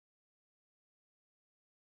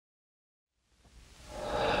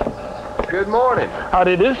Good morning. How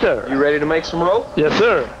do you do, sir? You ready to make some rope? Yes,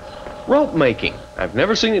 sir. Rope making. I've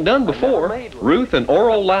never seen it done before. Ruth and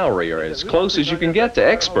Oral Lowery are as close as you can get to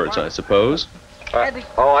experts, I suppose.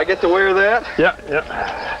 Oh, I get to wear that? Yeah,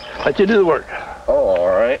 yeah. Let you do the work. Oh, all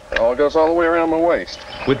right. Oh, it goes all the way around my waist.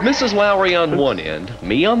 With Mrs. Lowery on one end,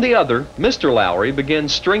 me on the other, Mr. Lowery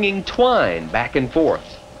begins stringing twine back and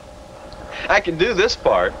forth. I can do this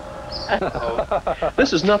part.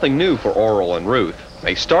 This is nothing new for Oral and Ruth.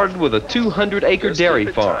 They started with a 200-acre dairy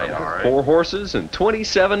farm, 4 horses and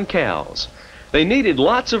 27 cows. They needed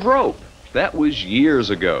lots of rope. That was years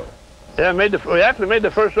ago. Yeah, we actually made the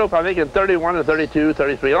first rope, I think, in 31 or 32,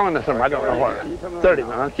 33, on this one, I don't know what.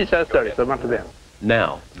 30, she says 30, so it must have been.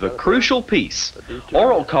 Now, the crucial piece.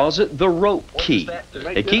 Oral calls it the rope key.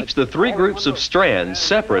 It keeps the 3 groups of strands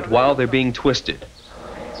separate while they're being twisted.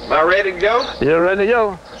 Am I ready to go? You're ready to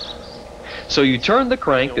go. So you turn the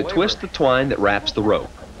crank to twist the twine that wraps the rope.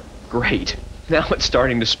 Great. Now it's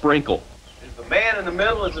starting to sprinkle. Is the man in the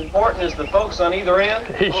middle as important as the folks on either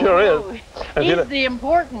end? He sure is. He's the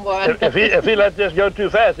important one. If he lets this go too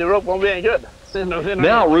fast, the rope won't be any good.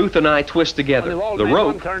 Now Ruth and I twist together. The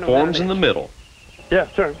rope forms in the middle. Yeah,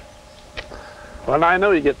 turn. Well, now I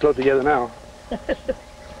know you get close together now.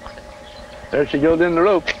 There she goes in the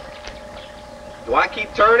rope. Do I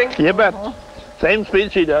keep turning? You bet. Same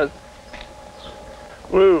speed she does.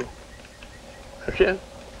 Woo. There she is.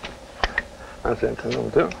 That's it. Turn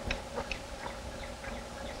over too.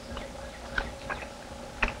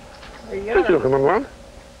 There you go.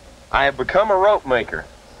 I have become a rope maker.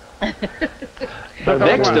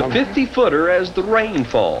 Next a 50-footer as the rain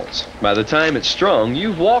falls. By the time it's strung,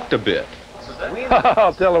 you've walked a bit.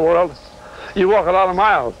 I'll tell the world. You walk a lot of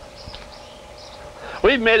miles.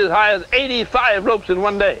 We've made as high as 85 ropes in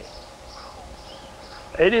one day.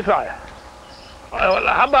 85.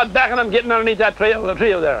 How about backing them, getting underneath that tree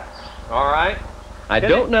there? All right. I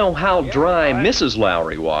don't know how dry Mrs.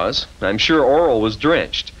 Lowery was. I'm sure Oral was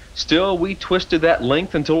drenched. Still, we twisted that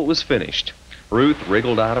length until it was finished. Ruth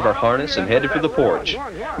wriggled out of her harness and headed for the porch.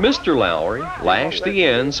 Mr. Lowery lashed the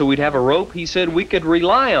end so we'd have a rope he said we could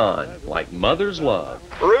rely on, like mother's love.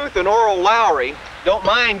 Ruth and Oral Lowery don't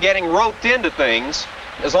mind getting roped into things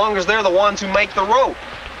as long as they're the ones who make the rope.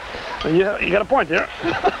 Yeah, you got a point there.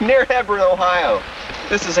 Near Hebron, Ohio.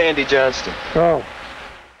 This is Andy Johnston. Oh.